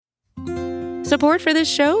Support for this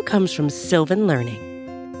show comes from Sylvan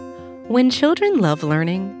Learning. When children love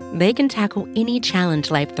learning, they can tackle any challenge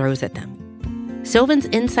life throws at them. Sylvan's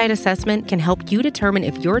Insight Assessment can help you determine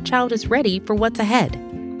if your child is ready for what's ahead.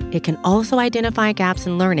 It can also identify gaps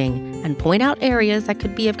in learning and point out areas that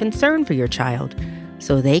could be of concern for your child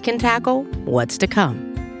so they can tackle what's to come.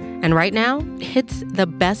 And right now, it's the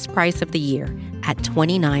best price of the year at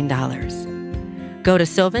 $29. Go to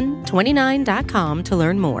sylvan29.com to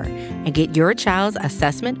learn more and get your child's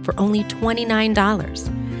assessment for only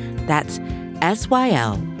 $29. That's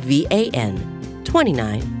SYLVAN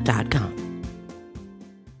 29.com.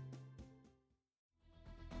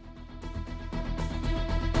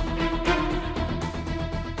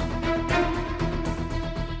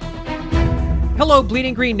 Hello,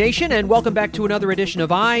 Bleeding Green Nation, and welcome back to another edition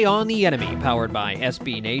of Eye on the Enemy, powered by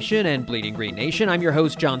SB Nation and Bleeding Green Nation. I'm your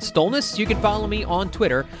host, John Stolnis. You can follow me on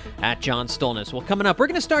Twitter at John Stolnis. Well, coming up, we're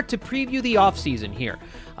going to start to preview the offseason here.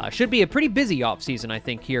 Should be a pretty busy offseason, I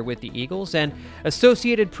think, here with the Eagles. And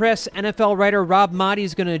Associated Press NFL writer Rob Maaddi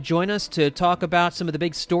is going to join us to talk about some of the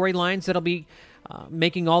big storylines that'll be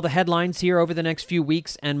making all the headlines here over the next few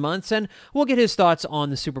weeks and months, and we'll get his thoughts on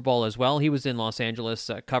the Super Bowl as well. He was in Los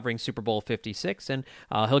Angeles covering Super Bowl 56, and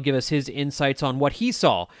he'll give us his insights on what he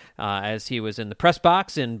saw as he was in the press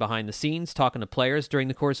box and behind the scenes talking to players during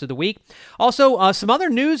the course of the week. Also, some other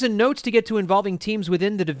news and notes to get to involving teams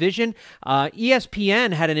within the division.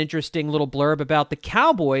 ESPN had an interesting little blurb about the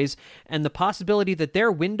Cowboys and the possibility that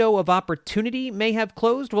their window of opportunity may have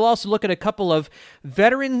closed. We'll also look at a couple of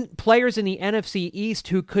veteran players in the NFC East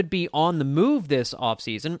who could be on the move this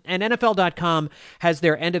offseason. And NFL.com has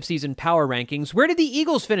their end-of-season power rankings. Where did the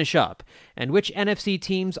Eagles finish up? And which NFC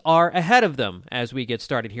teams are ahead of them as we get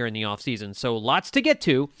started here in the offseason? So lots to get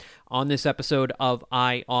to on this episode of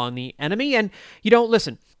Eye on the Enemy. And,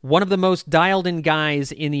 listen, one of the most dialed-in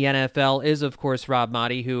guys in the NFL is, of course, Rob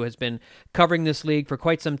Maaddi, who has been covering this league for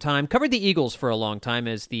quite some time, covered the Eagles for a long time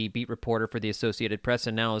as the beat reporter for the Associated Press,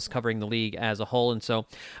 and now is covering the league as a whole. And so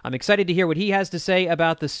I'm excited to hear what he has to say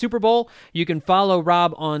about the Super Bowl. You can follow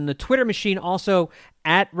Rob on the Twitter machine, also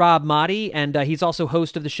at Rob Maaddi, and he's also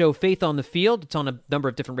host of the show Faith on the Field. It's on a number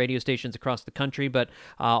of different radio stations across the country, but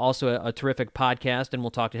also a terrific podcast, and we'll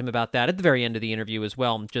talk to him about that at the very end of the interview as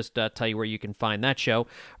well. Just tell you where you can find that show.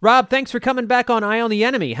 Rob, thanks for coming back on Eye on the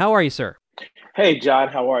Enemy. How are you, sir? Hey, John,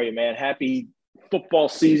 how are you, man? Happy football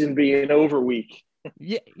season being over week.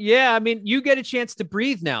 Yeah. I mean, you get a chance to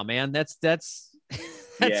breathe now, man. That's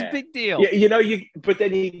a big deal. Yeah, but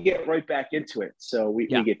then you get right back into it. So we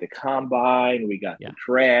get the combine, we got the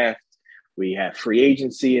draft, we have free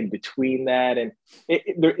agency in between that. And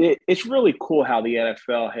it's really cool how the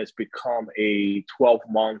NFL has become a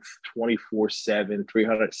 12-month, 24/7,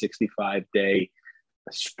 365-day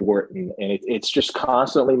sport. And it's just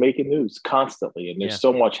constantly making news, constantly. And there's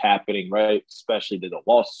so much happening, right? Especially the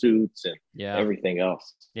lawsuits and everything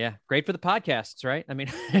else. Yeah, great for the podcasts, right? I mean,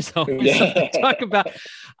 there's always something to talk about.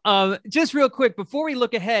 Just real quick, before we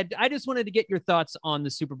look ahead, I just wanted to get your thoughts on the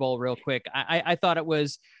Super Bowl real quick. I thought it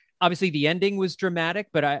was, obviously the ending was dramatic,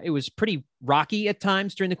 but it was pretty rocky at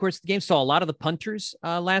times during the course of the game. Saw a lot of the punters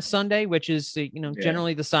last Sunday, which is,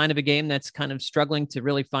 generally the sign of a game that's kind of struggling to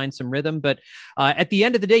really find some rhythm. But at the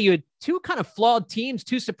end of the day, you had two kind of flawed teams,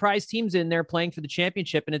 two surprise teams in there playing for the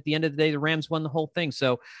championship. And at the end of the day, the Rams won the whole thing.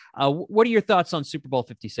 So what are your thoughts on Super Bowl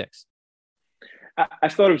 56? I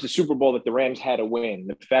thought it was a Super Bowl that the Rams had to win.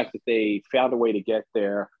 The fact that they found a way to get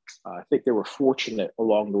there, I think they were fortunate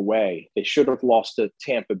along the way. They should have lost to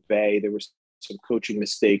Tampa Bay. There were some coaching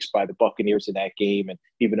mistakes by the Buccaneers in that game. And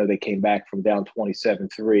even though they came back from down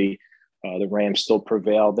 27-3, the Rams still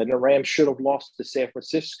prevailed. And the Rams should have lost to San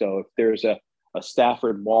Francisco. If there's a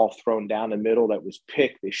Stafford ball thrown down the middle that was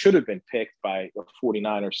picked, they should have been picked by a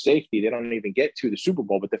 49er safety. They don't even get to the Super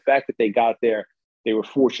Bowl. But the fact that they got there, they were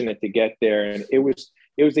fortunate to get there, and it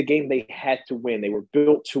was a game they had to win. They were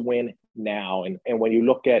built to win now. And when you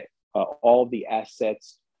look at all the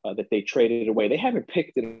assets that they traded away, they haven't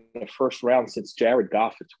picked in the first round since Jared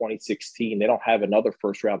Goff in 2016. They don't have another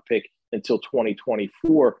first-round pick until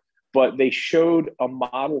 2024. But they showed a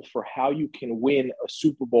model for how you can win a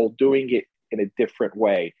Super Bowl doing it in a different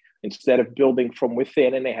way. Instead of building from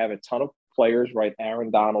within, and they have a ton of players, right?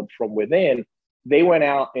 Aaron Donald from within. They went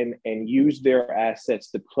out and used their assets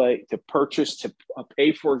to purchase, to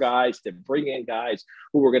pay for guys, to bring in guys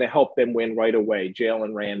who were going to help them win right away.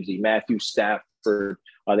 Jalen Ramsey, Matthew Stafford,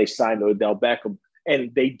 they signed Odell Beckham,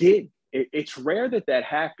 and they did. It's rare that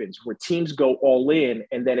happens where teams go all in,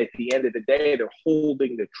 and then at the end of the day, they're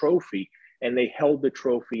holding the trophy, and they held the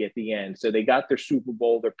trophy at the end. So they got their Super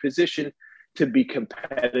Bowl. They're positioned to be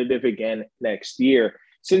competitive again next year.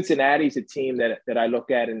 Cincinnati's a team that I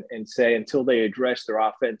look at and say, until they address their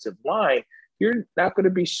offensive line, you're not going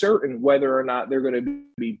to be certain whether or not they're going to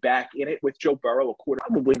be back in it with Joe Burrow, a quarterback,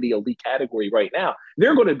 probably the elite category right now.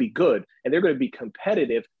 They're going to be good and they're going to be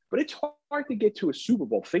competitive, but it's hard to get to a Super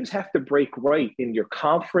Bowl. Things have to break right in your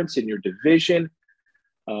conference, in your division,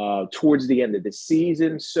 towards the end of the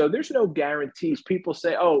season. So there's no guarantees. People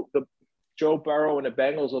say, oh, the Joe Burrow and the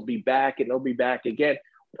Bengals will be back and they'll be back again.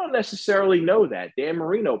 We don't necessarily know that. Dan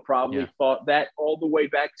Marino probably thought that all the way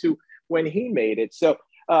back to when he made it. So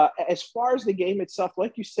as far as the game itself,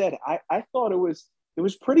 like you said, I thought it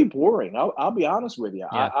was pretty boring. I'll be honest with you.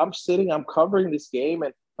 Yeah. I'm covering this game,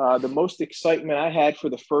 and the most excitement I had for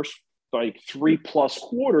the first 3+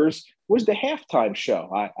 quarters was the halftime show.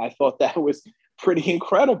 I thought that was pretty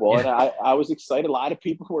incredible. And I was excited. A lot of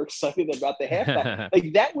people were excited about the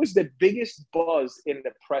halftime. That was the biggest buzz in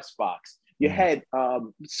the press box. You had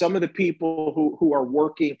some of the people who are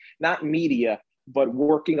working, not media, but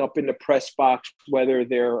working up in the press box, whether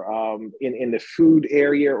they're in the food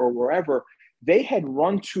area or wherever, they had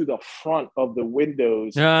run to the front of the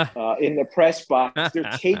windows in the press box.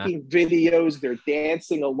 They're taking videos. They're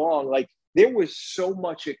dancing along. There was so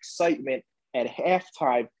much excitement at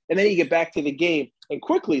halftime. And then you get back to the game, and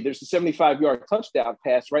quickly there's a 75-yard touchdown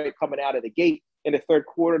pass right coming out of the gate in the third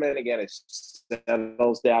quarter. And then again, it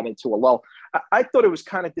settles down into a lull. I thought it was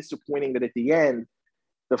kind of disappointing that at the end,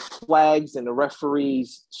 the flags and the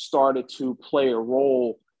referees started to play a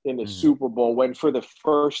role in the Super Bowl, when for the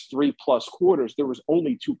first 3+ quarters, there was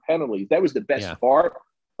only 2 penalties. That was the best part.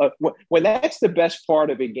 When that's the best part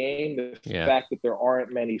of a game, the fact that there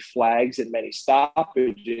aren't many flags and many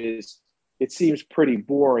stoppages, it seems pretty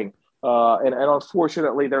boring. And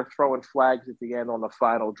unfortunately, they're throwing flags at the end on the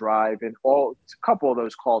final drive, and a couple of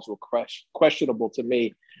those calls were questionable to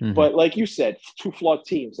me. But like you said, 2 flawed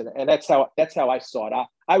teams, and that's how I saw it.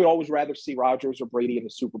 I would always rather see Rodgers or Brady in the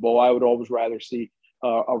Super Bowl. I would always rather see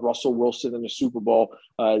a Russell Wilson in the Super Bowl.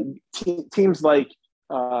 Teams like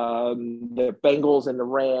the Bengals and the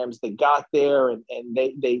Rams, they got there and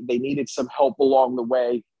they needed some help along the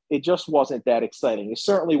way. It just wasn't that exciting. It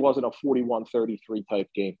certainly wasn't a 41-33 type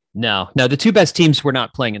game. No, the 2 best teams were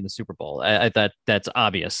not playing in the Super Bowl. That's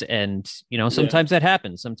obvious. And, sometimes that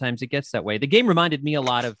happens. Sometimes it gets that way. The game reminded me a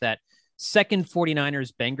lot of that second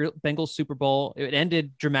 49ers Bengals Super Bowl. It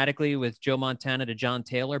ended dramatically with Joe Montana to John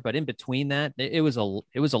Taylor, but in between that, it was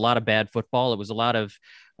a lot of bad football. It was a lot of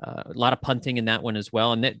punting in that one as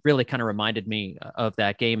well, and it really kind of reminded me of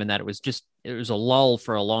that game, and that it was a lull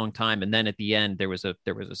for a long time, and then at the end there was a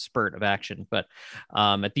spurt of action. But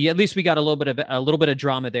at least we got a little bit of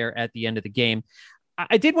drama there at the end of the game.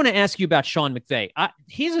 I did want to ask you about Sean McVay.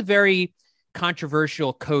 He's a very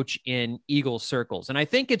controversial coach in Eagles circles. And I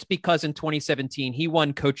think it's because in 2017, he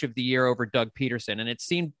won Coach of the Year over Doug Peterson, and it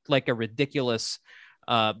seemed like a ridiculous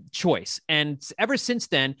choice. And ever since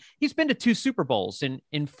then, he's been to 2 Super Bowls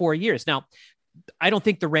in 4 years. Now, I don't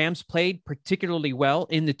think the Rams played particularly well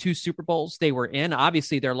in the 2 Super Bowls they were in.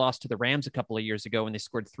 Obviously, their loss to the Rams a couple of years ago when they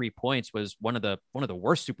scored 3 points was one of the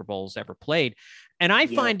worst Super Bowls ever played. And I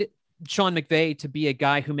find Sean McVay to be a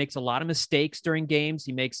guy who makes a lot of mistakes during games.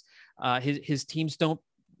 He makes his teams don't,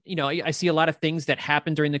 I see a lot of things that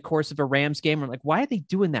happen during the course of a Rams game. I'm like, why are they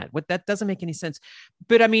doing that? That doesn't make any sense.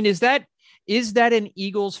 But I mean, is that an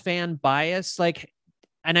Eagles fan bias?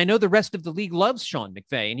 And I know the rest of the league loves Sean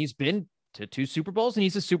McVay, and he's been to 2 Super Bowls and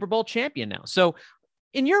he's a Super Bowl champion now. So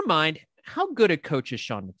in your mind, how good a coach is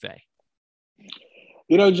Sean McVay?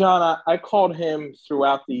 John, I called him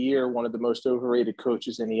throughout the year one of the most overrated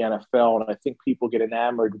coaches in the NFL, and I think people get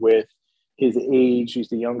enamored with his age. He's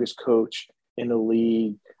the youngest coach in the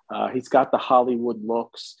league. He's got the Hollywood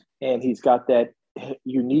looks, and he's got that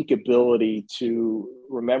unique ability to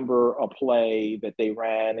remember a play that they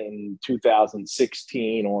ran in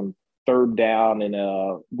 2016 on 3rd down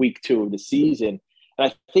in week 2 of the season.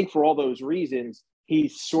 And I think for all those reasons,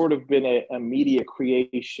 he's sort of been a media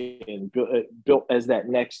creation built as that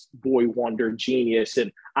next boy wonder genius.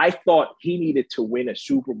 And I thought he needed to win a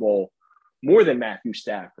Super Bowl more than Matthew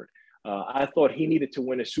Stafford. I thought he needed to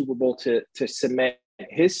win a Super Bowl to cement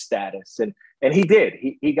his status. And he did.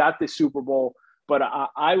 He got the Super Bowl. But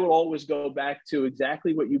I will always go back to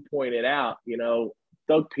exactly what you pointed out.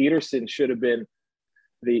 Doug Peterson should have been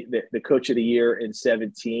the coach of the year in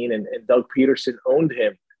 2017, and Doug Peterson owned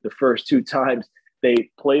him the first 2 times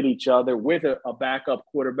they played each other, with a backup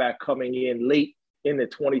quarterback coming in late in the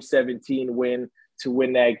 2017 win to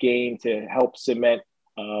win that game to help cement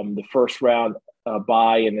the first round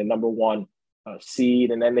bye and the number 1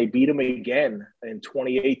 seed. And then they beat him again in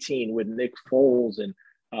 2018 with Nick Foles. And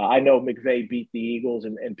I know McVay beat the Eagles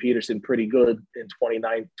and Peterson pretty good in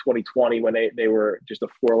 2020 when they were just a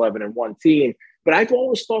 4-11-1 team. But I've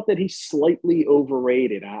always thought that he's slightly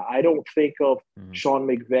overrated. I don't think of Sean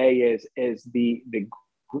McVay as the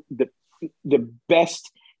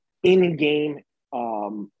best in-game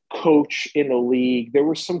coach in the league. There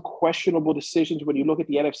were some questionable decisions when you look at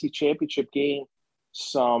the NFC Championship game,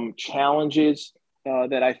 some challenges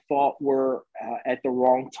that I thought were at the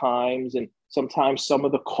wrong times, and sometimes some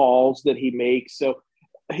of the calls that he makes. So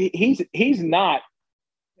he's not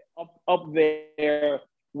up there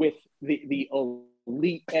with the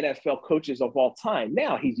elite NFL coaches of all time.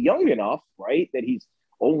 Now, he's young enough, right, that he's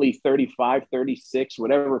only 35, 36,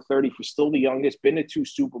 whatever, 30 for still the youngest, been to 2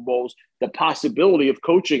 Super Bowls, the possibility of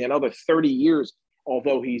coaching another 30 years,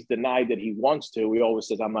 although he's denied that he wants to. He always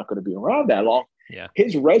says, I'm not going to be around that long. Yeah.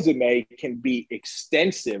 His resume can be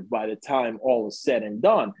extensive by the time all is said and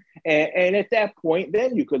done. And at that point,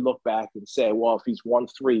 then you could look back and say, well, if he's 1,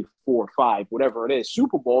 3, 4, 5, whatever it is,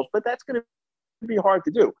 Super Bowls, but that's going to be hard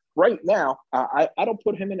to do. Right now, I don't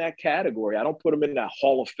put him in that category. I don't put him in that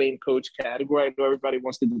Hall of Fame coach category. I know everybody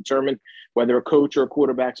wants to determine whether a coach or a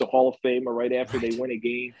quarterback's a Hall of Famer right after they win a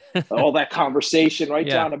game. All that conversation, right,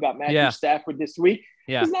 John, about Matthew Stafford this week.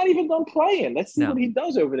 Yeah. He's not even done playing. Let's see what he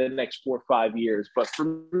does over the next 4 or 5 years. But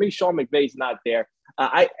for me, Sean McVay's not there.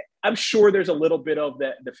 I'm sure there's a little bit of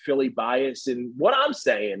the Philly bias in what I'm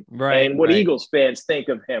saying and what Eagles fans think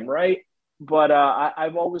of him, right? But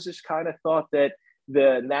I've always just kind of thought that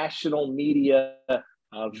the national media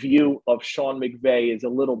view of Sean McVay is a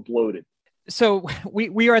little bloated. So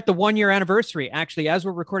we are at the 1-year anniversary, actually, as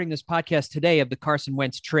we're recording this podcast today, of the Carson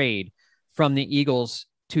Wentz trade from the Eagles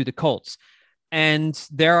to the Colts. And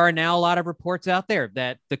there are now a lot of reports out there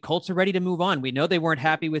that the Colts are ready to move on. We know they weren't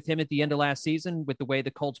happy with him at the end of last season with the way the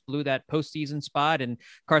Colts blew that postseason spot, and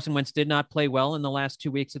Carson Wentz did not play well in the last 2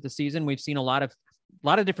 weeks of the season. We've seen a lot of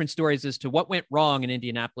different stories as to what went wrong in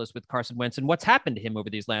Indianapolis with Carson Wentz and what's happened to him over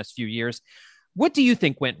these last few years. What do you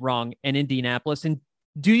think went wrong in Indianapolis? And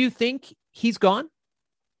do you think he's gone?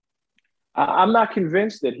 I'm not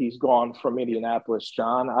convinced that he's gone from Indianapolis,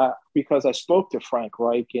 John, because I spoke to Frank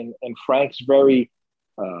Reich, and Frank's very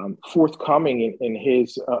forthcoming in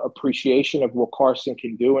his appreciation of what Carson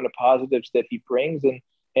can do and the positives that he brings.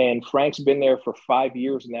 And Frank's been there for 5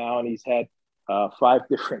 years now, and he's had 5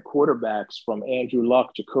 different quarterbacks, from Andrew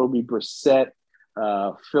Luck, Jacoby Brissett,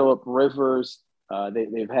 Phillip Rivers.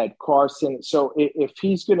 They've had Carson. So if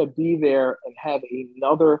he's going to be there and have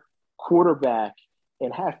another quarterback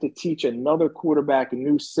and have to teach another quarterback a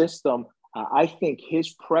new system, I think his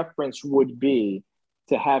preference would be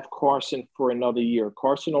to have Carson for another year.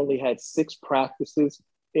 Carson only had 6 practices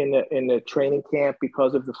in the training camp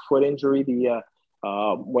because of the foot injury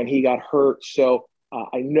when he got hurt. So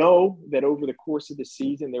I know that over the course of the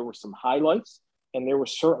season, there were some highlights and there were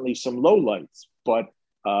certainly some lowlights, but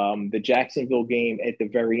the Jacksonville game at the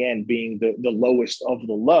very end being the lowest of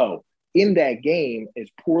the low. In that game, as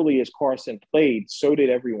poorly as Carson played, so did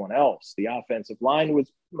everyone else. The offensive line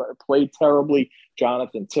played terribly.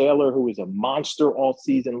 Jonathan Taylor, who was a monster all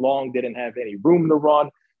season long, didn't have any room to run.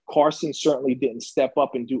 Carson certainly didn't step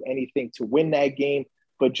up and do anything to win that game.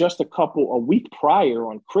 But just a week prior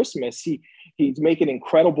on Christmas, he's making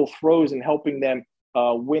incredible throws and helping them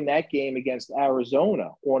win that game against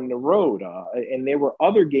Arizona on the road. And there were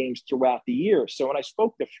other games throughout the year. So when I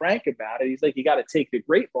spoke to Frank about it, he's like, you got to take the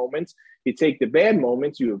great moments, you take the bad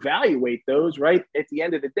moments, you evaluate those, right? At the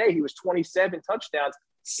end of the day, he was 27 touchdowns,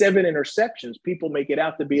 7 interceptions. People make it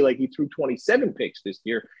out to be like he threw 27 picks this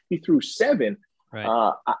year. He threw 7.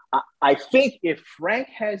 Right. I think if Frank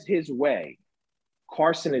has his way,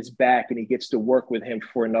 Carson is back and he gets to work with him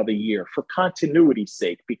for another year for continuity's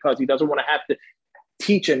sake, because he doesn't want to have to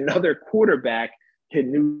teach another quarterback a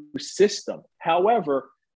new system. However,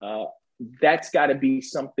 that's got to be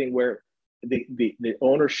something where the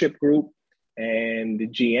ownership group and the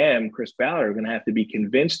GM, Chris Ballard, are going to have to be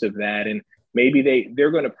convinced of that. And maybe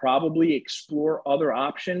they're going to probably explore other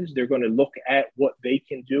options. They're going to look at what they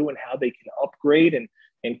can do and how they can upgrade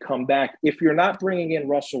and come back. If you're not bringing in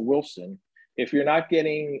Russell Wilson, if you're not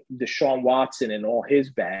getting Deshaun Watson and all his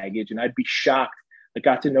baggage, and I'd be shocked. I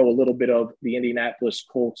got to know a little bit of the Indianapolis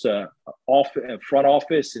Colts front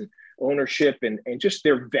office and ownership and just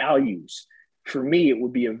their values. For me, it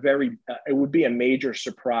would be a major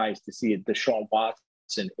surprise to see a Deshaun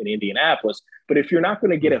Watson in Indianapolis. But if you're not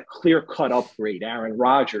going to get a clear-cut upgrade, Aaron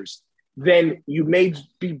Rodgers, then you may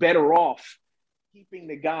be better off keeping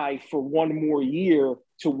the guy for one more year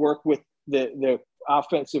to work with the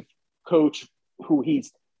offensive coach who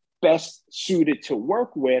he's best suited to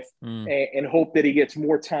work with and hope that he gets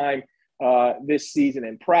more time this season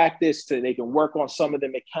in practice. They can work on some of the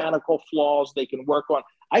mechanical flaws. They can work on,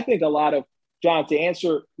 I think a lot of, John, to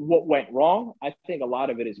answer what went wrong, I think a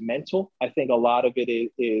lot of it is mental. I think a lot of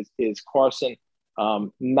it is Carson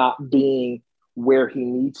not being where he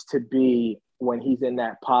needs to be when he's in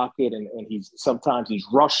that pocket, and sometimes he's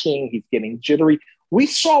rushing, he's getting jittery. We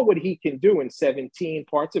saw what he can do in 17,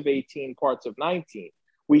 parts of 18, parts of 19.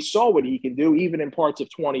 We saw what he can do even in parts of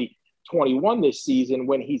 2021 this season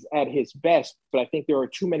when he's at his best. But I think there are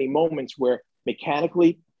too many moments where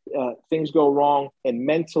mechanically things go wrong, and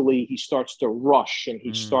mentally he starts to rush and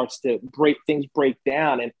he starts to break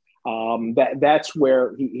down. And that's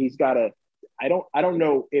where he's got to, I don't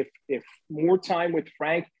know if more time with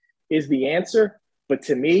Frank is the answer, but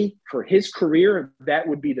to me, for his career, that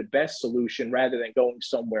would be the best solution rather than going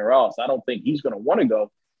somewhere else. I don't think he's going to want to go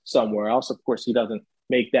somewhere else. Of course, he doesn't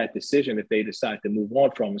make that decision if they decide to move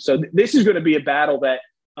on from him. So this is going to be a battle that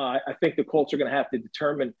I think the Colts are going to have to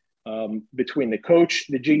determine between the coach,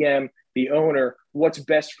 the GM, the owner, what's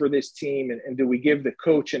best for this team, and do we give the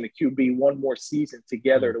coach and the QB one more season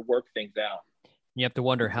together to work things out? You have to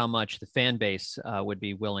wonder how much the fan base would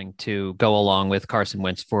be willing to go along with Carson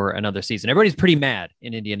Wentz for another season. Everybody's pretty mad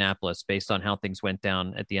in Indianapolis based on how things went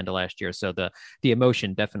down at the end of last year. So the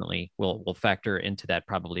emotion definitely will factor into that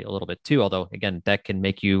probably a little bit too. Although, again, that can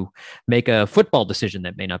make you make a football decision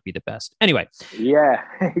that may not be the best. Anyway. Yeah,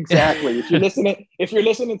 exactly. If you're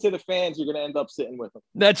listening to the fans, you're going to end up sitting with them.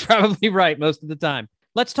 That's probably right most of the time.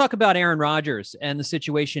 Let's talk about Aaron Rodgers and the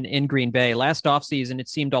situation in Green Bay. Last offseason, it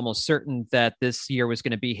seemed almost certain that this year was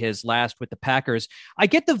going to be his last with the Packers. I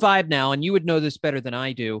get the vibe now, and you would know this better than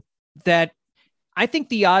I do, that I think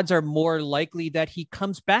the odds are more likely that he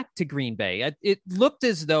comes back to Green Bay. It looked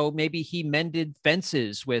as though maybe he mended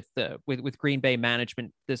fences with Green Bay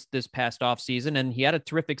management this past offseason, and he had a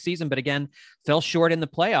terrific season, but again, fell short in the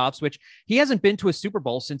playoffs, which he hasn't been to a Super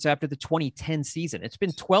Bowl since after the 2010 season. It's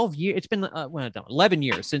been 12 years. It's been 11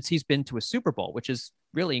 years since he's been to a Super Bowl, which is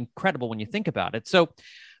really incredible when you think about it. So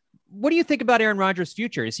what do you think about Aaron Rodgers'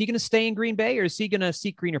 future? Is he going to stay in Green Bay, or is he going to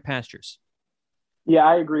seek greener pastures? Yeah,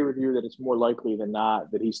 I agree with you that it's more likely than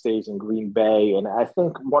not that he stays in Green Bay. And I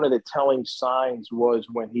think one of the telling signs was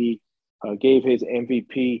when he gave his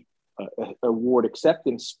MVP award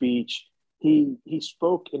acceptance speech, he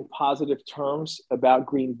spoke in positive terms about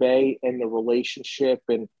Green Bay and the relationship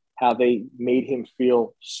and how they made him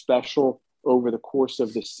feel special over the course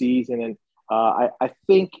of the season. And I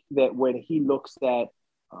think that when he looks at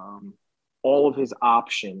all of his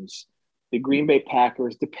options, the Green Bay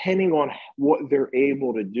Packers, depending on what they're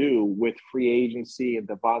able to do with free agency and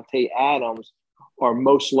Devontae Adams, are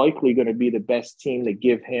most likely going to be the best team to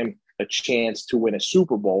give him a chance to win a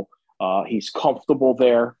Super Bowl. He's comfortable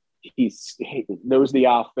there. He knows the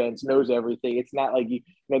offense, knows everything. It's not like,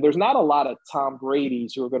 there's not a lot of Tom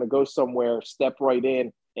Brady's who are going to go somewhere, step right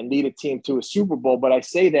in, and lead a team to a Super Bowl. But I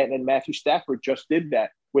say that, and Matthew Stafford just did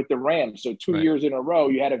that with the Rams. So 2 years in a row,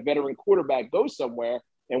 you had a veteran quarterback go somewhere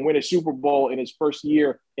and win a Super Bowl in his first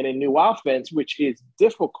year in a new offense, which is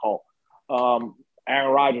difficult. Aaron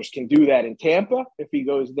Rodgers can do that in Tampa if he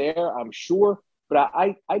goes there, I'm sure. But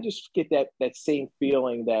I just get that same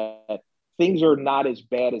feeling that things are not as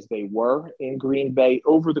bad as they were in Green Bay.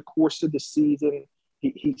 Over the course of the season,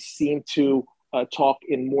 he seemed to talk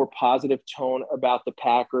in more positive tone about the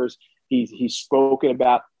Packers. He's spoken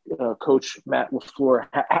about Coach Matt LaFleur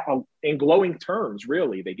in glowing terms,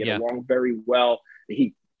 really. They get along very well.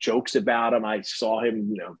 He jokes about him. I saw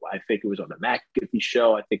him, I think it was on the McAfee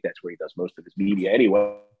show. I think that's where he does most of his media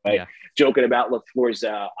anyway, joking about LaFleur's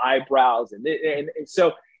eyebrows. And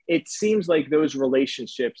so it seems like those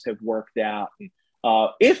relationships have worked out.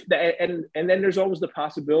 And then there's always the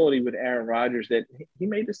possibility with Aaron Rodgers that he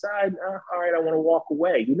may decide, all right, I want to walk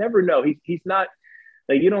away. You never know. He's not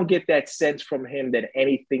like, you don't get that sense from him that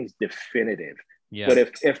anything's definitive. Yeah. But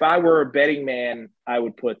if I were a betting man, I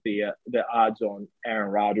would put the odds on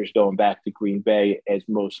Aaron Rodgers going back to Green Bay as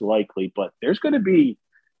most likely. But there's going to be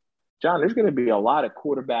a lot of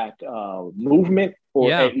quarterback movement,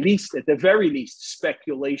 or at the very least,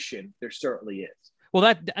 speculation. There certainly is.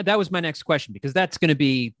 Well, that was my next question, because that's going to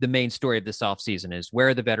be the main story of this offseason, is where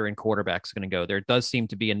are the veteran quarterbacks going to go? There does seem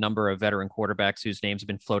to be a number of veteran quarterbacks whose names have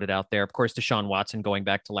been floated out there. Of course, Deshaun Watson going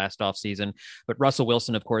back to last offseason, but Russell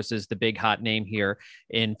Wilson, of course, is the big hot name here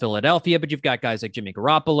in Philadelphia. But you've got guys like Jimmy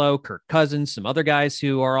Garoppolo, Kirk Cousins, some other guys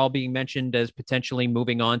who are all being mentioned as potentially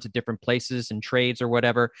moving on to different places and trades or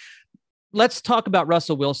whatever. Let's talk about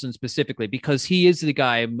Russell Wilson specifically, because he is the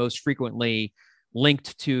guy most frequently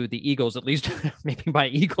linked to the Eagles, at least maybe by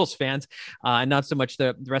Eagles fans, and not so much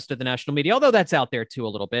the rest of the national media, although that's out there too a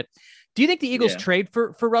little bit. Do you think the Eagles trade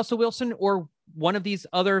for Russell Wilson or one of these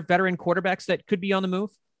other veteran quarterbacks that could be on the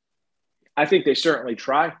move? I think they certainly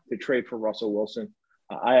try to trade for Russell Wilson.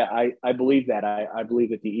 I believe that. I believe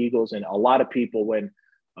that the Eagles and a lot of people, when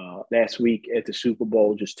last week at the Super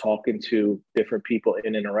Bowl, just talking to different people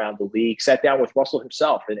in and around the league, sat down with Russell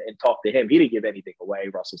himself and talked to him. He didn't give anything away.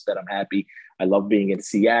 Russell said, "I'm happy. I love being in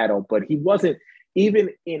Seattle." But he wasn't, even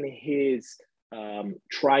in his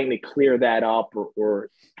trying to clear that up or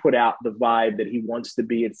put out the vibe that he wants to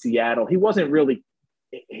be in Seattle, he wasn't really,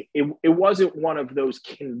 it wasn't one of those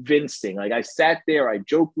convincing. Like, I sat there, I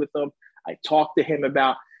joked with him, I talked to him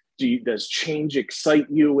about, does change excite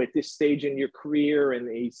you at this stage in your career? And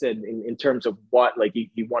he said, in terms of what, like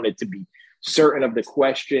he wanted to be certain of the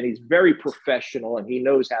question. He's very professional and he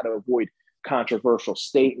knows how to avoid controversial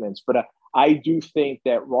statements. But I do think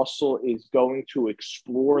that Russell is going to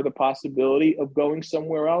explore the possibility of going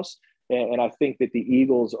somewhere else. And I think that the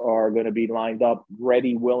Eagles are going to be lined up,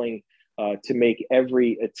 ready, willing to make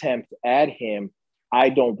every attempt at him. I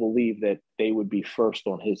don't believe that they would be first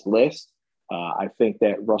on his list. I think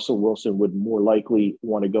that Russell Wilson would more likely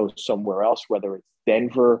want to go somewhere else, whether it's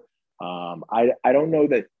Denver. I don't know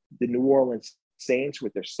that the New Orleans Saints,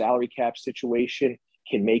 with their salary cap situation,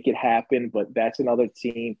 can make it happen, but that's another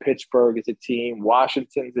team. Pittsburgh is a team.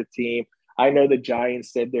 Washington's a team. I know the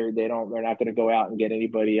Giants said they're not going to go out and get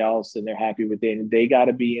anybody else, and they're happy with it. They got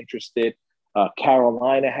to be interested.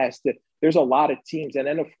 Carolina has to. There's a lot of teams. And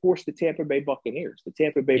then, of course, the Tampa Bay Buccaneers. The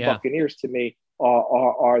Tampa Bay Buccaneers, to me,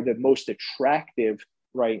 are the most attractive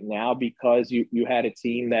right now, because you had a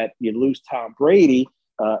team that you lose Tom Brady,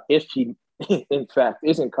 if he, in fact,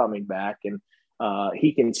 isn't coming back. And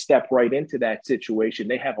he can step right into that situation.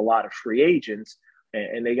 They have a lot of free agents,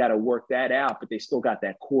 and they got to work that out. But they still got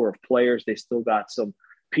that core of players. They still got some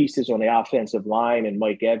pieces on the offensive line, and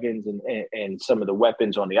Mike Evans and some of the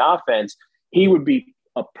weapons on the offense. He would be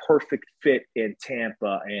a perfect fit in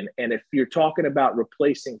Tampa. And if you're talking about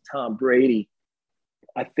replacing Tom Brady,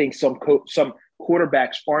 I think some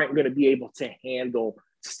quarterbacks aren't going to be able to handle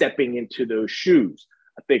stepping into those shoes.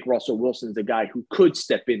 I think Russell Wilson's a guy who could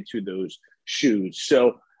step into those shoes.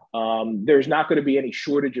 So there's not going to be any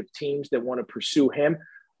shortage of teams that want to pursue him.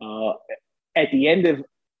 At the end of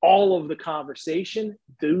all of the conversation,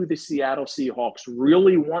 do the Seattle Seahawks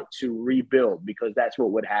really want to rebuild? Because that's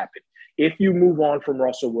what would happen. If you move on from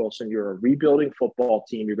Russell Wilson, you're a rebuilding football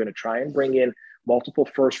team. You're going to try and bring in multiple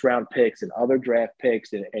first-round picks and other draft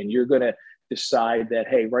picks, and you're going to decide that,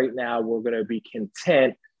 hey, right now we're going to be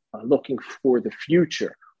content looking for the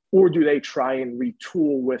future. Or do they try and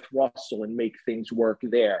retool with Russell and make things work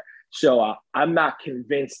there? So I'm not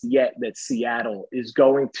convinced yet that Seattle is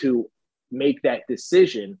going to make that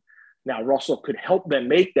decision. Now, Russell could help them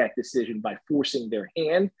make that decision by forcing their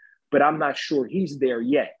hand, but I'm not sure he's there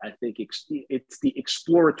yet. I think it's the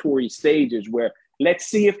exploratory stages where let's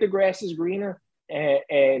see if the grass is greener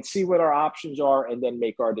and see what our options are, and then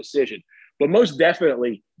make our decision. But most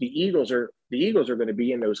definitely, the Eagles are going to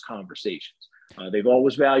be in those conversations. They've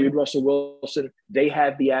always valued Russell Wilson. They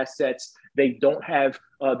have the assets. They don't have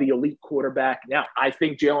the elite quarterback. Now, I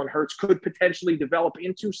think Jalen Hurts could potentially develop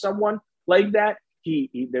into someone like that.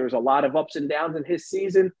 There's a lot of ups and downs in his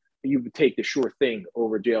season. You would take the sure thing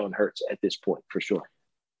over Jalen Hurts at this point, for sure.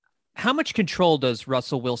 How much control does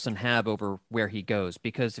Russell Wilson have over where he goes?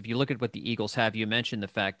 Because if you look at what the Eagles have, you mentioned the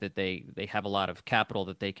fact that they have a lot of capital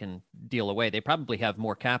that they can deal away. They probably have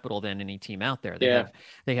more capital than any team out there.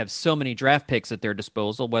 They have so many draft picks at their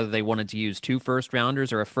disposal, whether they wanted to use 2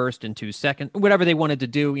 first-rounders or a first and 2 second, whatever they wanted to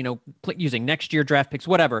do, using next year draft picks,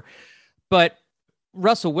 whatever. But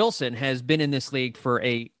Russell Wilson has been in this league for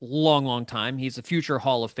a long, long time. He's a future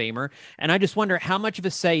Hall of Famer. And I just wonder, how much of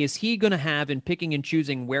a say is he going to have in picking and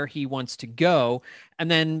choosing where he wants to go, and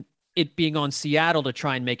then it being on Seattle to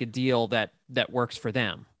try and make a deal that works for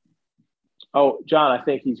them? Oh, John, I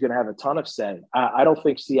think he's going to have a ton of say. I don't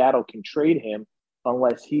think Seattle can trade him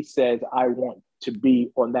unless he says, I want to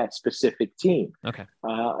be on that specific team. Okay.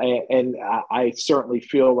 And I certainly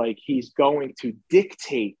feel like he's going to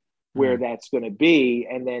dictate where that's going to be,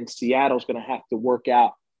 and then Seattle's going to have to work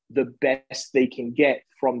out the best they can get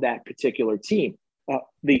from that particular team.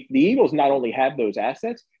 The Eagles not only have those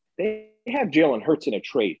assets, they have Jalen Hurts in a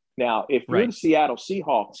trade. Now, if you're the Seattle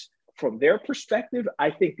Seahawks, from their perspective, I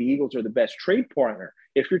think the Eagles are the best trade partner.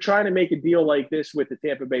 If you're trying to make a deal like this with the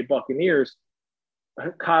Tampa Bay Buccaneers,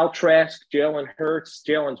 Kyle Trask, Jalen Hurts,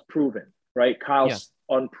 Jalen's proven, right? Kyle's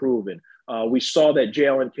unproven. We saw that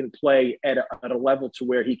Jalen can play at a level to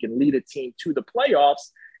where he can lead a team to the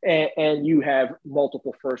playoffs. and you have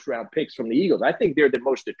multiple first-round picks from the Eagles. I think they're the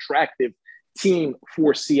most attractive team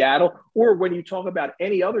for Seattle. Or when you talk about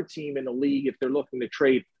any other team in the league, if they're looking to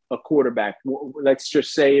trade a quarterback, let's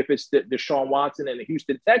just say if it's the Deshaun Watson and the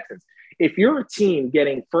Houston Texans. If you're a team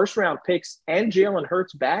getting first-round picks and Jalen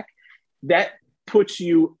Hurts back, that puts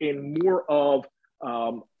you in more of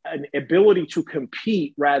an ability to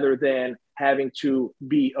compete rather than having to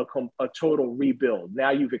be a total rebuild. Now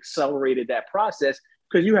you've accelerated that process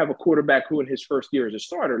because you have a quarterback who in his first year as a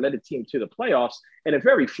starter led a team to the playoffs and a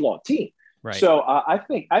very flawed team. Right. So I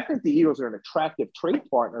think the Eagles are an attractive trade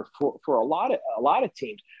partner for a lot of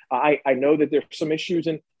teams. I know that there's some issues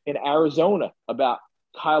in Arizona about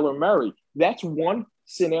Kyler Murray. That's one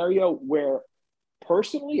scenario where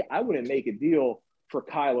personally I wouldn't make a deal for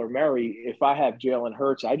Kyler Murray if I have Jalen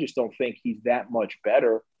Hurts. I just don't think he's that much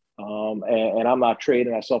better. And I'm not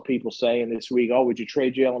trading. I saw people saying this week, oh, would you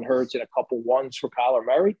trade Jalen Hurts and a couple ones for Kyler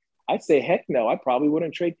Murray? I'd say, heck no. I probably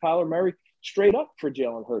wouldn't trade Kyler Murray straight up for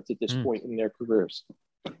Jalen Hurts at this point in their careers.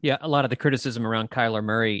 Yeah, a lot of the criticism around Kyler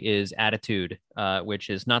Murray is attitude, which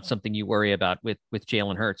is not something you worry about with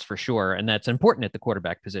Jalen Hurts for sure. And that's important at the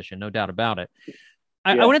quarterback position, no doubt about it.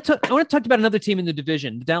 I want to talk about another team in the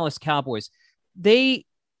division, the Dallas Cowboys. They,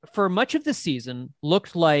 for much of the season,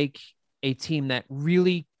 looked like a team that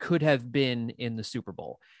really could have been in the Super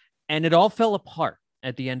Bowl. And it all fell apart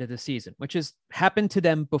at the end of the season, which has happened to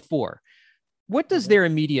them before. What does their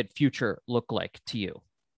immediate future look like to you?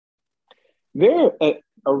 They're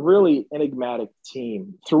a really enigmatic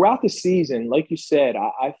team. Throughout the season, like you said,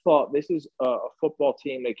 I thought this is a football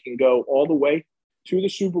team that can go all the way to the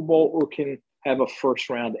Super Bowl or can have a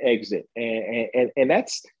first-round exit. And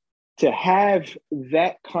that's to have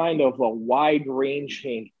that kind of a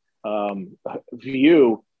wide-ranging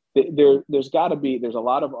view. There's a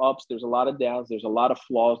lot of ups, there's a lot of downs, there's a lot of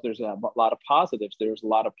flaws, there's a lot of positives, there's a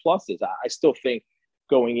lot of pluses. I still think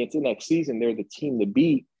going into next season, they're the team to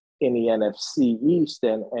beat in the NFC East,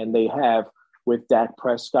 and they have, with Dak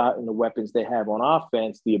Prescott and the weapons they have on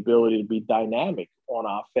offense, the ability to be dynamic on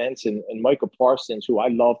offense. And Micah Parsons, who I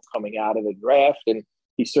loved coming out of the draft, and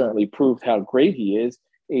he certainly proved how great he is,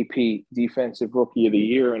 AP Defensive Rookie of the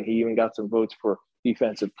Year, and he even got some votes for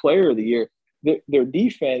Defensive Player of the Year. Their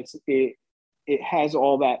defense, it has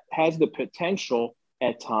all that, has the potential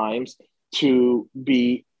at times to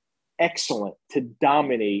be excellent, to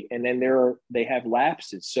dominate, and then they have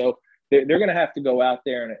lapses. So they're going to have to go out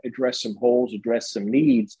there and address some holes, address some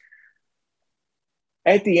needs.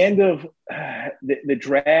 At the end of the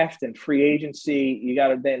draft and free agency, you got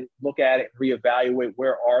to then look at it and reevaluate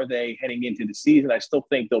where are they heading into the season. I still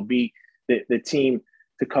think they'll be the team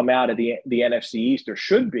to come out of the NFC East, or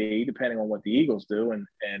should be, depending on what the Eagles do. And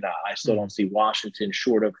I still don't see Washington,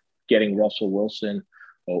 short of getting Russell Wilson,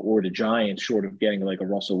 or the Giants, short of getting like a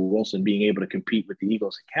Russell Wilson, being able to compete with the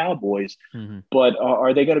Eagles and Cowboys. Mm-hmm. But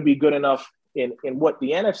are they going to be good enough in what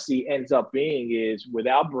the NFC ends up being is,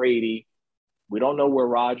 without Brady, we don't know where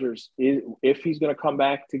Rodgers is, if he's going to come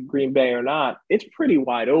back to Green Bay or not. It's pretty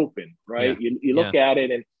wide open, right? Yeah. You look at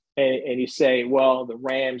it and you say, well, the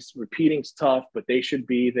Rams repeating's tough, but they should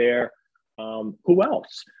be there. Who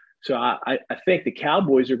else? So I think the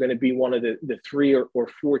Cowboys are going to be one of the 3 or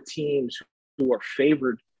 4 teams who are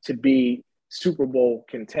favored to be Super Bowl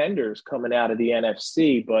contenders coming out of the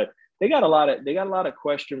NFC. But they got a lot of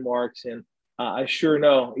question marks, and I sure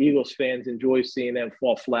know Eagles fans enjoy seeing them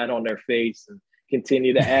fall flat on their face and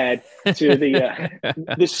continue to add to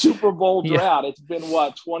the Super Bowl drought. It's been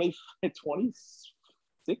what, 26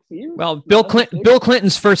 years? Well, Bill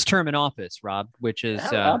Clinton's first term in office, Rob, which is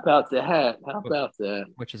how about that?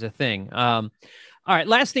 Which is a thing. All right,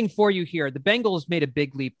 last thing for you here. The Bengals made a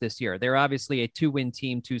big leap this year. They're obviously a 2-win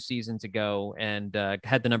team 2 seasons ago and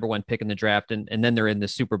had the number 1 pick in the draft, and then they're in the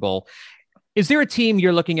Super Bowl. Is there a team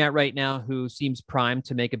you're looking at right now who seems primed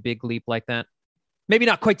to make a big leap like that? Maybe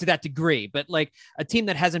not quite to that degree, but like a team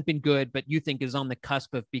that hasn't been good, but you think is on the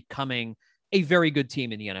cusp of becoming a very good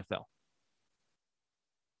team in the NFL.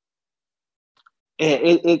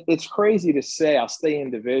 It's crazy to say, I'll stay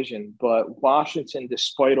in division, but Washington,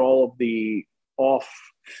 despite all of the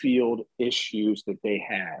off-field issues that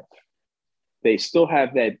they still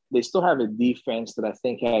have a defense that I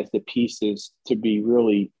think has the pieces to be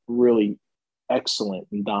really, really excellent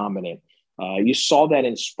and dominant. You saw that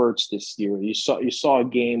in spurts this year. You saw a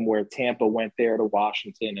game where Tampa went there to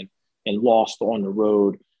Washington and lost on the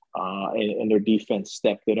road, and their defense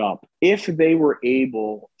stepped it up. If they were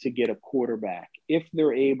able to get a quarterback, if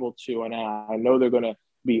they're able to, and I know they're going to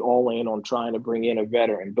be all in on trying to bring in a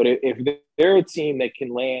veteran, but if they're a team that can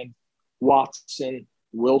land Watson,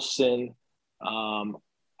 Wilson,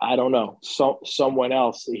 I don't know, someone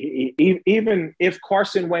else. Even if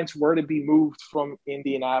Carson Wentz were to be moved from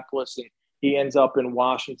Indianapolis and he ends up in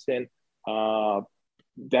Washington,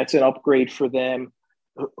 that's an upgrade for them.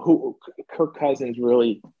 Kirk Cousins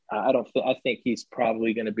really, I think he's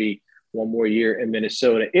probably going to be one more year in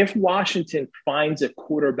Minnesota. If Washington finds a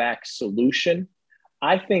quarterback solution,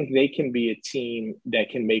 I think they can be a team that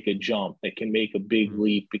can make a jump, that can make a big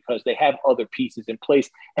leap because they have other pieces in place.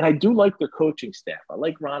 And I do like their coaching staff. I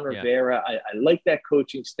like Ron Rivera. I like that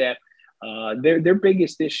coaching staff. Their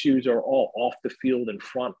biggest issues are all off the field and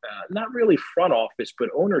front, not really front office, but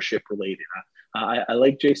ownership related. I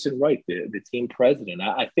like Jason Wright, the team president.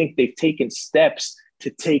 I think they've taken steps to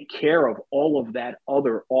take care of all of that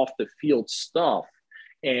other off the field stuff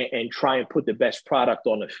and try and put the best product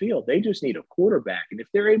on the field. They just need a quarterback. And if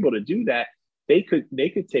they're able to do that, they could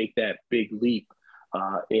take that big leap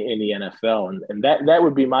in the NFL. And that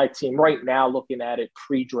would be my team right now, looking at it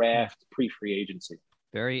pre-draft, pre-free agency.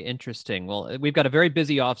 Very interesting. Well, we've got a very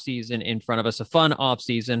busy offseason in front of us, a fun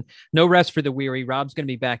offseason. No rest for the weary. Rob's going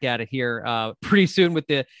to be back at it here pretty soon with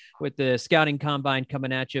the scouting combine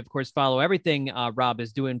coming at you. Of course, follow everything Rob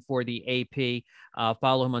is doing for the AP.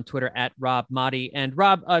 Follow him on Twitter at Rob Maaddi. And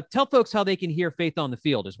Rob, tell folks how they can hear Faith on the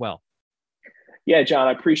Field as well. Yeah, John,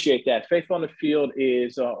 I appreciate that. Faith on the Field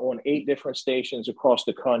is on 8 different stations across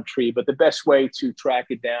the country, but the best way to track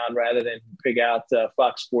it down rather than pick out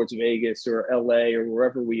Fox Sports Vegas or LA or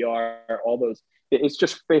wherever we are, all those, it's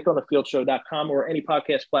just faithonthefieldshow.com or any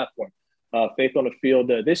podcast platform. Faith on the Field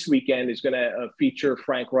this weekend is going to feature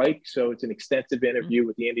Frank Reich. So it's an extensive interview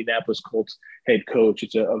with the Indianapolis Colts head coach.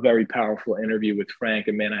 It's a very powerful interview with Frank,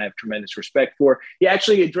 a man I have tremendous respect for. He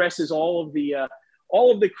actually addresses all of the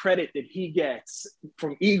credit that he gets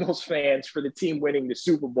from Eagles fans for the team winning the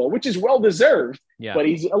Super Bowl, which is well-deserved, but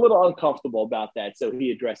he's a little uncomfortable about that. So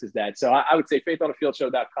he addresses that. So I would say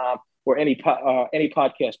faithonthefieldshow.com or any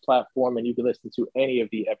podcast platform, and you can listen to any of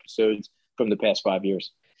the episodes from the past 5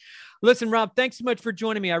 years. Listen, Rob, thanks so much for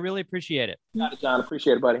joining me. I really appreciate it. Got it, John.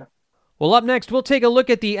 Appreciate it, buddy. Well, up next, we'll take a look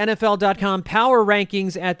at the NFL.com power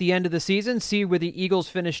rankings at the end of the season, see where the Eagles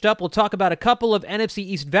finished up. We'll talk about a couple of NFC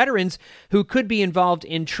East veterans who could be involved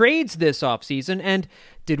in trades this offseason. And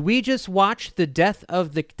did we just watch the death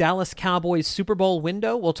of the Dallas Cowboys Super Bowl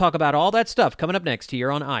window? We'll talk about all that stuff coming up next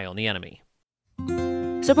here on Eye on the Enemy.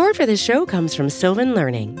 Support for this show comes from Sylvan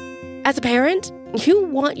Learning. As a parent, you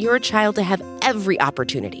want your child to have every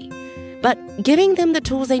opportunity, but giving them the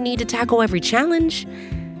tools they need to tackle every challenge,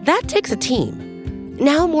 that takes a team.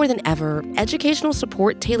 Now more than ever, educational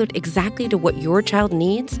support tailored exactly to what your child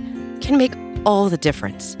needs can make all the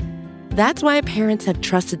difference. That's why parents have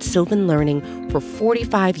trusted Sylvan Learning for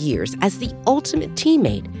 45 years as the ultimate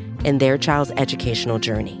teammate in their child's educational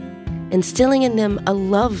journey, instilling in them a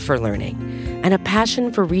love for learning and a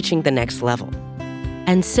passion for reaching the next level.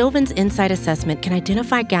 And Sylvan's Insight Assessment can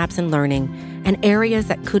identify gaps in learning and areas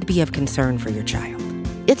that could be of concern for your child.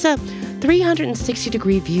 It's a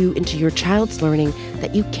 360-degree view into your child's learning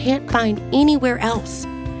that you can't find anywhere else,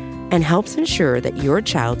 and helps ensure that your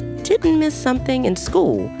child didn't miss something in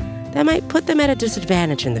school that might put them at a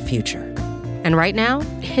disadvantage in the future. And right now,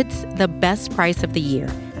 it's the best price of the year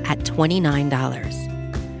at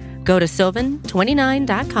 $29. Go to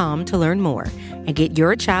sylvan29.com to learn more and get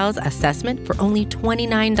your child's assessment for only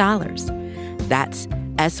 $29. That's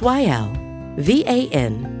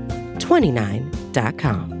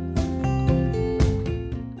SYLVAN29.com.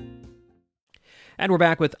 And we're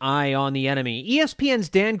back with Eye on the Enemy. ESPN's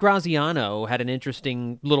Dan Graziano had an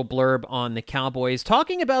interesting little blurb on the Cowboys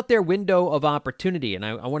talking about their window of opportunity. And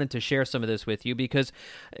I wanted to share some of this with you because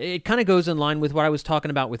it kind of goes in line with what I was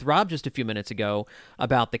talking about with Rob just a few minutes ago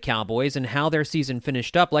about the Cowboys and how their season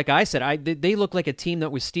finished up. Like I said, they look like a team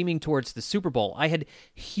that was steaming towards the Super Bowl. I had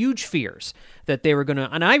huge fears that they were going to,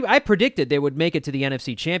 and I predicted they would make it to the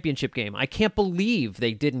NFC Championship game. I can't believe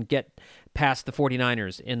they didn't get past the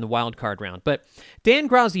 49ers in the wild card round. But Dan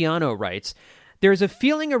Graziano writes, "There's a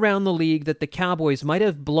feeling around the league that the Cowboys might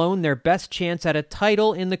have blown their best chance at a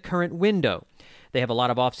title in the current window. They have a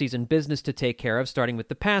lot of offseason business to take care of, starting with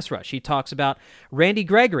the pass rush." He talks about Randy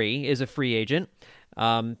Gregory is a free agent.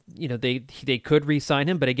 They could re-sign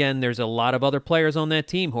him, but again, there's a lot of other players on that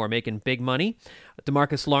team who are making big money.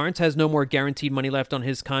 DeMarcus Lawrence has no more guaranteed money left on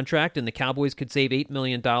his contract, and the Cowboys could save $8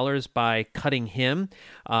 million by cutting him.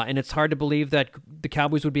 And it's hard to believe that the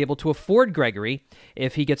Cowboys would be able to afford Gregory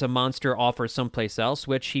if he gets a monster offer someplace else,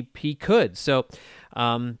 which he could. So,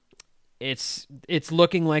 It's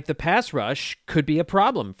looking like the pass rush could be a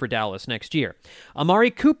problem for Dallas next year.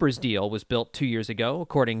 Amari Cooper's deal was built 2 years ago,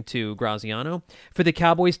 according to Graziano. For the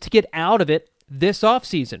Cowboys to get out of it, this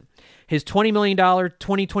offseason. His $20 million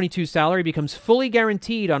 2022 salary becomes fully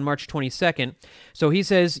guaranteed on March 22nd, so he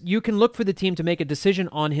says you can look for the team to make a decision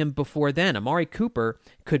on him before then. Amari Cooper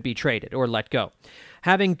could be traded or let go.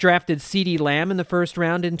 Having drafted CeeDee Lamb in the first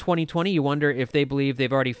round in 2020, you wonder if they believe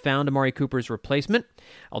they've already found Amari Cooper's replacement.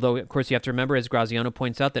 Although, of course, you have to remember, as Graziano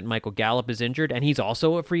points out, that Michael Gallup is injured, and he's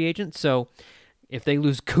also a free agent, so if they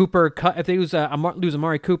lose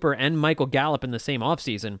Amari Cooper and Michael Gallup in the same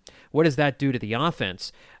offseason, what does that do to the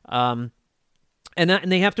offense? And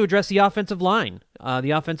they have to address the offensive line.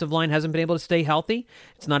 The offensive line hasn't been able to stay healthy.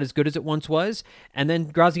 It's not as good as it once was. And then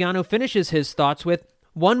Graziano finishes his thoughts with,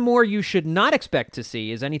 one more you should not expect to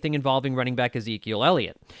see is anything involving running back Ezekiel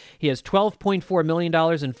Elliott. He has $12.4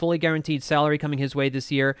 million in fully guaranteed salary coming his way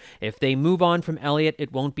this year. If they move on from Elliott,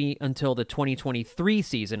 it won't be until the 2023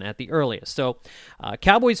 season at the earliest. So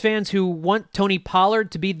Cowboys fans who want Tony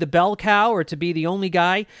Pollard to be the bell cow or to be the only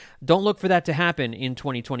guy, don't look for that to happen in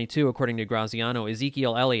 2022, according to Graziano.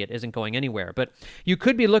 Ezekiel Elliott isn't going anywhere. But you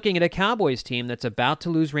could be looking at a Cowboys team that's about to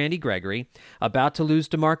lose Randy Gregory, about to lose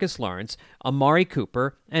DeMarcus Lawrence, Amari Cooper,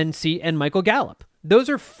 and Michael Gallup. Those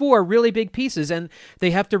are four really big pieces, and they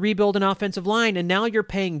have to rebuild an offensive line, and now you're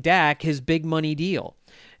paying Dak his big money deal.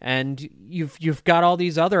 And you've got all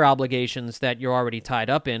these other obligations that you're already tied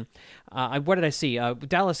up in. What did I see?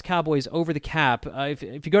 Dallas Cowboys over the cap. If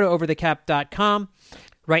you go to overthecap.com,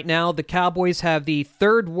 right now, the Cowboys have the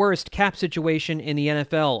third worst cap situation in the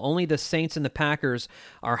NFL. Only the Saints and the Packers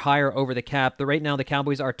are higher over the cap. Right now, the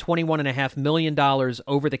Cowboys are $21.5 million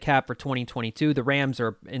over the cap for 2022. The Rams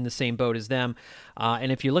are in the same boat as them.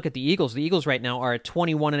 And if you look at the Eagles right now are at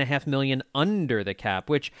 $21.5 million under the cap,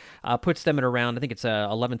 which puts them at around, I think it's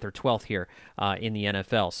 11th or 12th here in the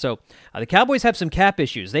NFL. So the Cowboys have some cap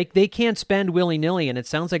issues. They can't spend willy-nilly, and it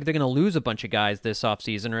sounds like they're going to lose a bunch of guys this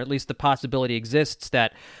offseason, or at least the possibility exists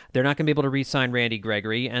that they're not going to be able to re-sign Randy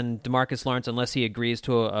Gregory and DeMarcus Lawrence unless he agrees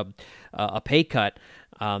to a pay cut.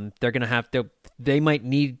 They're going to have to. They might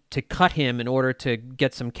need to cut him in order to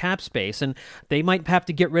get some cap space, and they might have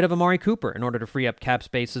to get rid of Amari Cooper in order to free up cap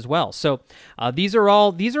space as well. So these are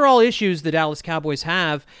all issues the Dallas Cowboys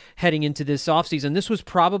have heading into this offseason. This was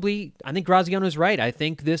probably, I think Graziano's right. I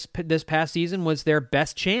think this past season was their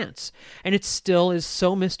best chance, and it still is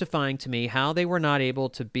so mystifying to me how they were not able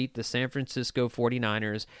to beat the San Francisco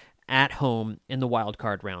 49ers at home in the wild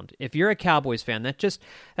card round. If you're a Cowboys fan, that just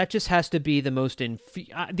has to be the most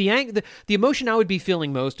the emotion I would be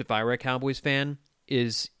feeling most if I were a Cowboys fan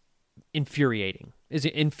is infuriating. Is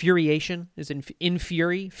it infuriation? Is it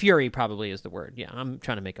Fury probably is the word. Yeah, I'm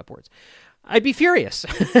trying to make up words. I'd be furious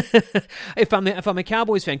if I'm a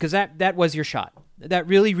Cowboys fan, because that was your shot. That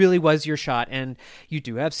really, really was your shot. And you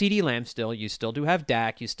do have CeeDee Lamb still. You still do have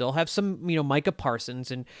Dak. You still have some, Micah Parsons,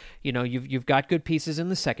 and you've got good pieces in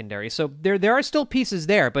the secondary. So there are still pieces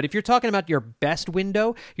there. But if you're talking about your best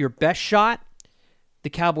window, your best shot, the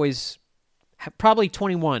Cowboys probably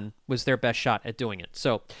 21 was their best shot at doing it.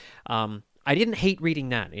 So I didn't hate reading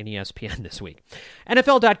that in ESPN this week.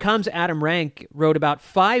 NFL.com's Adam Rank wrote about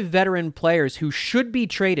 5 veteran players who should be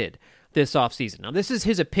traded this offseason. Now, this is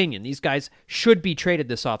his opinion. These guys should be traded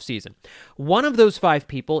this offseason. One of those 5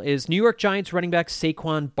 people is New York Giants running back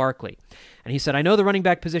Saquon Barkley. And he said, I know the running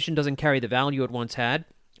back position doesn't carry the value it once had,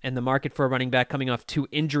 and the market for a running back coming off 2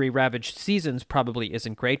 injury-ravaged seasons probably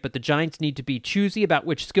isn't great, but the Giants need to be choosy about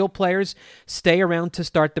which skill players stay around to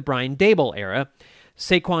start the Brian Daboll era.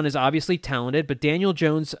 Saquon is obviously talented, but Daniel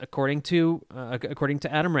Jones, according to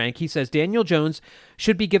Adam Rank, he says Daniel Jones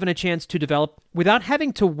should be given a chance to develop without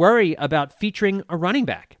having to worry about featuring a running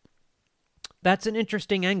back. That's an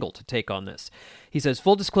interesting angle to take on this. He says,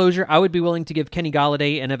 full disclosure, I would be willing to give Kenny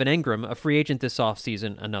Golladay and Evan Engram, a free agent this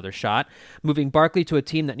offseason, another shot. Moving Barkley to a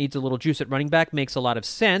team that needs a little juice at running back makes a lot of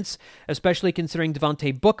sense, especially considering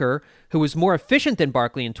Devontae Booker, who was more efficient than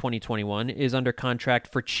Barkley in 2021, is under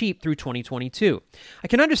contract for cheap through 2022. I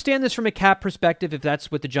can understand this from a cap perspective if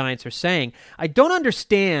that's what the Giants are saying. I don't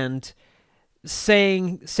understand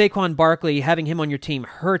saying Saquon Barkley, having him on your team,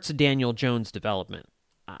 hurts Daniel Jones' development.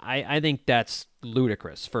 I think that's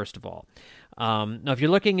ludicrous, first of all. Now, if you're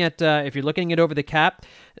looking at over the cap,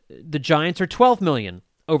 the Giants are $12 million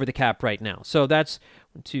over the cap right now. So that's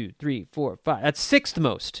 1, 2, 3, 4, 5. That's 6th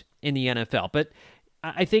most in the NFL. But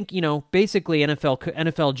I think basically NFL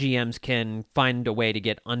GMs can find a way to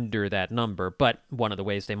get under that number. But one of the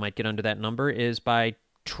ways they might get under that number is by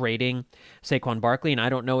trading Saquon Barkley, and I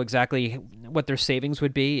don't know exactly what their savings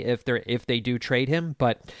would be if they do trade him,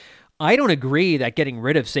 but I don't agree that getting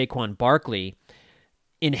rid of Saquon Barkley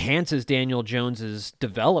enhances Daniel Jones's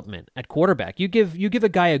development at quarterback. You give a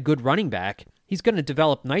guy a good running back, he's going to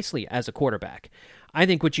develop nicely as a quarterback. I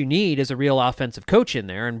think what you need is a real offensive coach in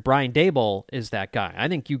there, and Brian Daboll is that guy. I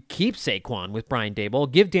think you keep Saquon with Brian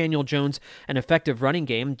Daboll, give Daniel Jones an effective running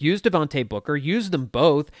game, use Devontae Booker, use them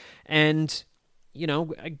both, and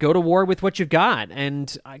go to war with what you've got.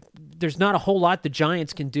 And there's not a whole lot the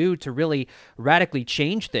Giants can do to really radically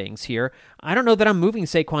change things here. I don't know that I'm moving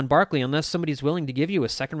Saquon Barkley unless somebody's willing to give you a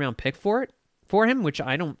second-round pick for him, which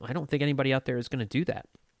I don't think anybody out there is going to do that.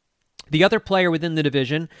 The other player within the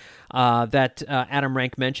division that Adam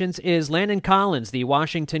Rank mentions is Landon Collins, the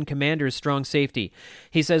Washington Commanders' strong safety.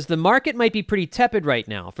 He says the market might be pretty tepid right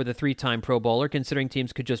now for the three-time Pro Bowler, considering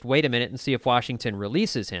teams could just wait a minute and see if Washington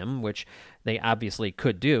releases him, which they obviously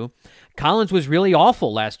could do. Collins was really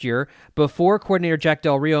awful last year before coordinator Jack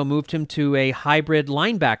Del Rio moved him to a hybrid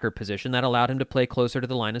linebacker position that allowed him to play closer to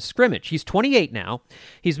the line of scrimmage. He's 28 now.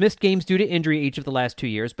 He's missed games due to injury each of the last 2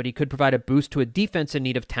 years, but he could provide a boost to a defense in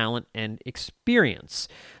need of talent and experience.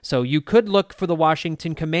 So you could look for the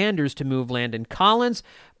Washington Commanders to move Landon Collins,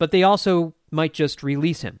 but they also might just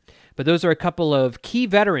release him. But those are a couple of key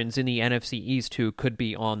veterans in the NFC East who could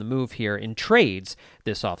be on the move here in trades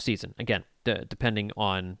this offseason. Again, depending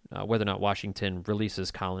on whether or not Washington releases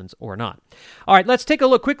Collins or not. All right, let's take a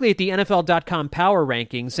look quickly at the NFL.com power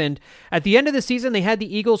rankings. And at the end of the season, they had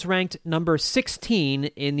the Eagles ranked number 16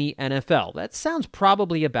 in the NFL. That sounds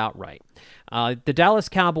probably about right. The Dallas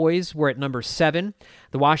Cowboys were at number 7.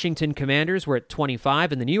 The Washington Commanders were at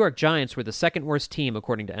 25. And the New York Giants were the second worst team,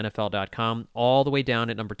 according to NFL.com, all the way down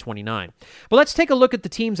at number 29. But let's take a look at the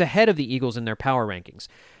teams ahead of the Eagles in their power rankings.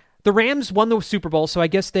 The Rams won the Super Bowl, so I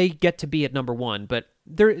guess they get to be at number 1, but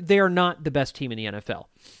they are not the best team in the NFL.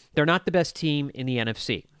 They're not the best team in the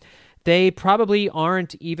NFC. They probably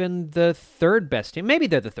aren't even the third best team. Maybe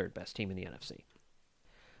they're the third best team in the NFC.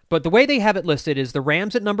 But the way they have it listed is the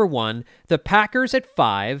Rams at number 1, the Packers at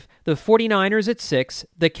 5, the 49ers at 6,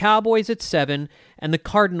 the Cowboys at 7, and the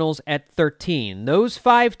Cardinals at 13. Those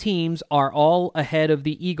 5 teams are all ahead of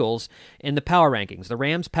the Eagles in the power rankings. The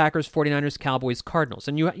Rams, Packers, 49ers, Cowboys, Cardinals.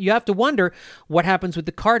 And you have to wonder what happens with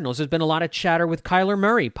the Cardinals. There's been a lot of chatter with Kyler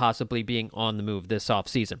Murray possibly being on the move this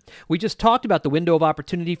offseason. We just talked about the window of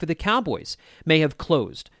opportunity for the Cowboys may have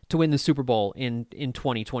closed to win the Super Bowl in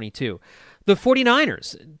 2022. The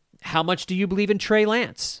 49ers, how much do you believe in Trey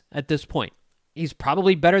Lance at this point? He's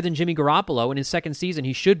probably better than Jimmy Garoppolo. In his second season,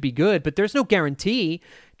 he should be good, but there's no guarantee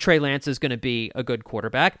Trey Lance is going to be a good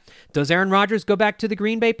quarterback. Does Aaron Rodgers go back to the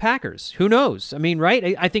Green Bay Packers? Who knows? I mean,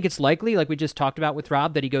 right? I think it's likely, like we just talked about with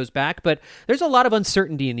Rob, that he goes back, but there's a lot of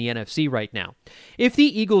uncertainty in the NFC right now. If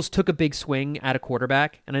the Eagles took a big swing at a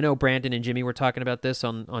quarterback, and I know Brandon and Jimmy were talking about this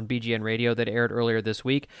on BGN Radio that aired earlier this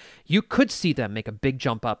week, you could see them make a big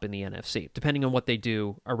jump up in the NFC, depending on what they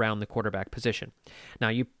do around the quarterback position. Now,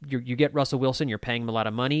 you get Russell Wilson, you're paying him a lot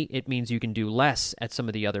of money. It means you can do less at some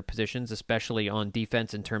of the other positions, especially on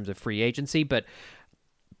defense in terms of free agency. But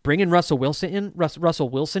bringing Russell Wilson in,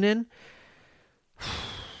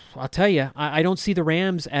 I'll tell you, I don't see the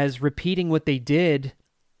Rams as repeating what they did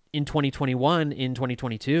in 2021 in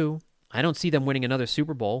 2022. I don't see them winning another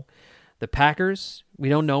Super Bowl. The Packers, we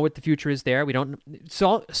don't know what the future is there. We don't.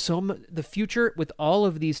 So the future with all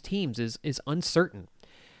of these teams is uncertain.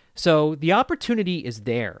 So the opportunity is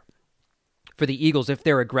there for the Eagles, if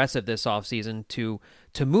they're aggressive this offseason, to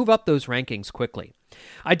move up those rankings quickly.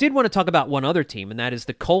 I did want to talk about one other team, and that is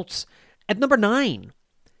the Colts at number 9.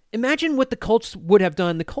 Imagine what the Colts would have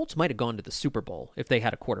done. The Colts might have gone to the Super Bowl if they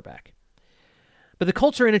had a quarterback. But the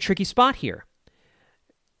Colts are in a tricky spot here.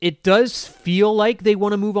 It does feel like they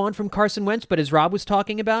want to move on from Carson Wentz, but as Rob was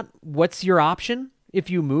talking about, what's your option if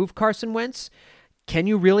you move Carson Wentz? Can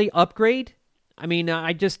you really upgrade? I mean,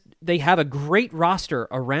 they have a great roster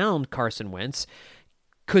around Carson Wentz.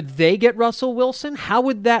 Could they get Russell Wilson? How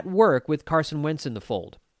would that work with Carson Wentz in the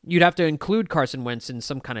fold? You'd have to include Carson Wentz in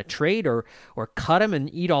some kind of trade or cut him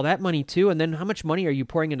and eat all that money too. And then how much money are you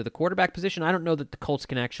pouring into the quarterback position? I don't know that the Colts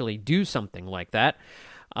can actually do something like that.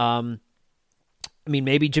 I mean,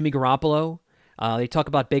 maybe Jimmy Garoppolo. They talk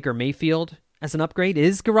about Baker Mayfield as an upgrade.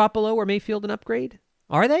 Is Garoppolo or Mayfield an upgrade?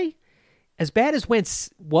 Are they? As bad as Wentz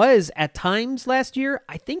was at times last year,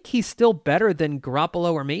 I think he's still better than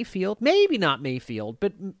Garoppolo or Mayfield. Maybe not Mayfield,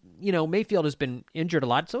 but Mayfield has been injured a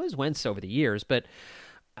lot. So has Wentz over the years. But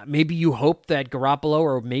maybe you hope that Garoppolo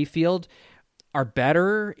or Mayfield are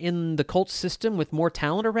better in the Colts system with more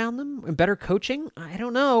talent around them and better coaching. I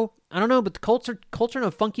don't know, but the Colts are in a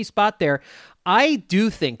funky spot there. I do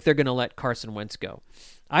think they're going to let Carson Wentz go.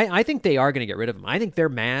 I think they are going to get rid of him. I think they're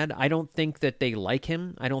mad. I don't think that they like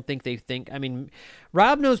him. I don't think they think... I mean,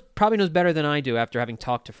 Rob probably knows better than I do after having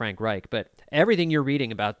talked to Frank Reich, but everything you're reading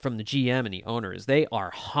about from the GM and the owners, they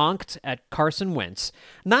are honked at Carson Wentz,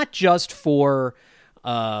 not just for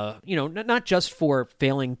not just for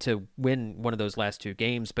failing to win one of those last two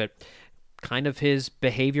games, but kind of his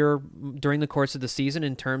behavior during the course of the season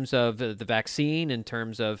in terms of the vaccine, in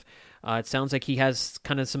terms of it sounds like he has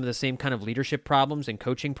kind of some of the same kind of leadership problems and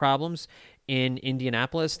coaching problems in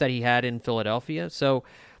Indianapolis that he had in Philadelphia. So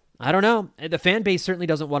I don't know. The fan base certainly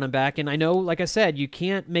doesn't want him back. And I know, like I said, you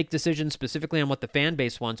can't make decisions specifically on what the fan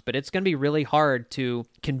base wants, but it's going to be really hard to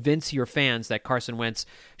convince your fans that Carson Wentz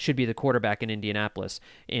should be the quarterback in Indianapolis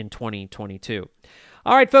in 2022.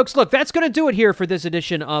 All right, folks, look, that's going to do it here for this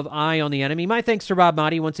edition of Eye on the Enemy. My thanks to Rob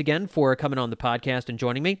Maaddi once again for coming on the podcast and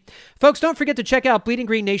joining me. Folks, don't forget to check out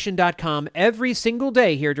bleedinggreennation.com every single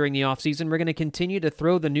day here during the offseason. We're going to continue to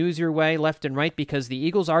throw the news your way left and right because the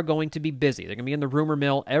Eagles are going to be busy. They're going to be in the rumor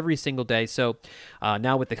mill every single day. So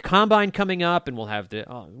now with the Combine coming up, and we'll have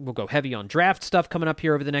we'll go heavy on draft stuff coming up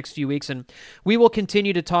here over the next few weeks, and we will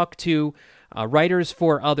continue to talk to writers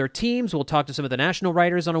for other teams. We'll talk to some of the national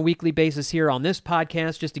writers on a weekly basis here on this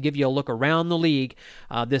podcast just to give you a look around the league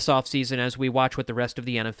this offseason as we watch what the rest of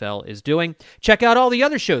the NFL is doing. Check out all the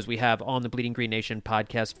other shows we have on the Bleeding Green Nation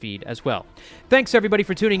podcast feed as well. Thanks, everybody,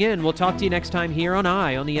 for tuning in. We'll talk to you next time here on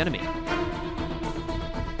Eye on the Enemy.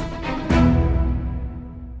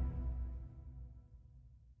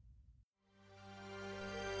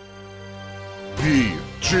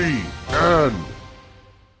 BGN.